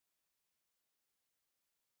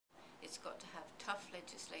it's got to have tough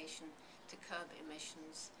legislation to curb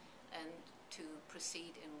emissions and to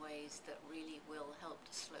proceed in ways that really will help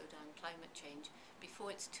to slow down climate change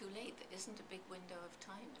before it's too late. There isn't a big window of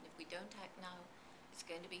time, and if we don't act now, it's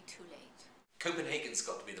going to be too late. Copenhagen's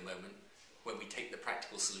got to be the moment when we take the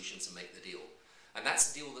practical solutions and make the deal. And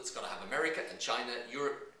that's the deal that's got to have America and China,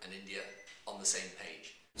 Europe and India on the same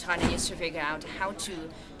page. China needs to figure out how to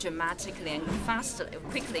dramatically and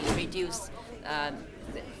quickly reduce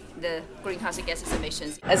the greenhouse gases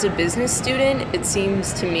emissions. As a business student, it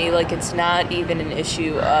seems to me like it's not even an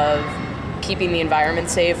issue of keeping the environment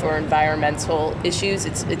safe or environmental issues.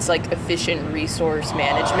 It's like efficient resource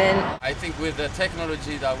management. I think with the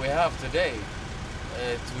technology that we have today,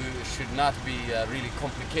 it should not be really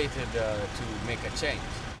complicated to make a change.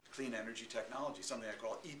 Clean energy technology, something I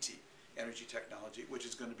call ET, energy technology, which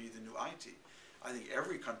is going to be the new IT. I think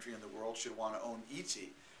every country in the world should want to own ET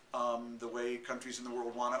the way countries in the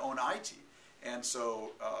world want to own IT. And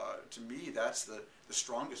so, to me, that's the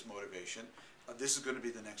strongest motivation. This is going to be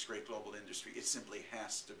the next great global industry. It simply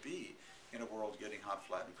has to be in a world getting hot,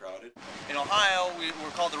 flat, and crowded. In Ohio,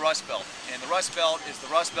 we're called the Rust Belt. And the Rust Belt is the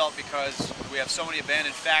Rust Belt because we have so many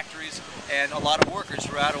abandoned factories and a lot of workers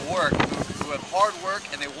who are out of work, who have hard work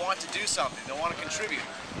and they want to do something, they want to contribute.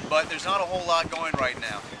 But there's not a whole lot going right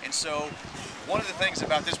now. And so one of the things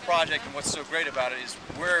about this project and what's so great about it is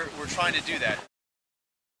we're trying to do that.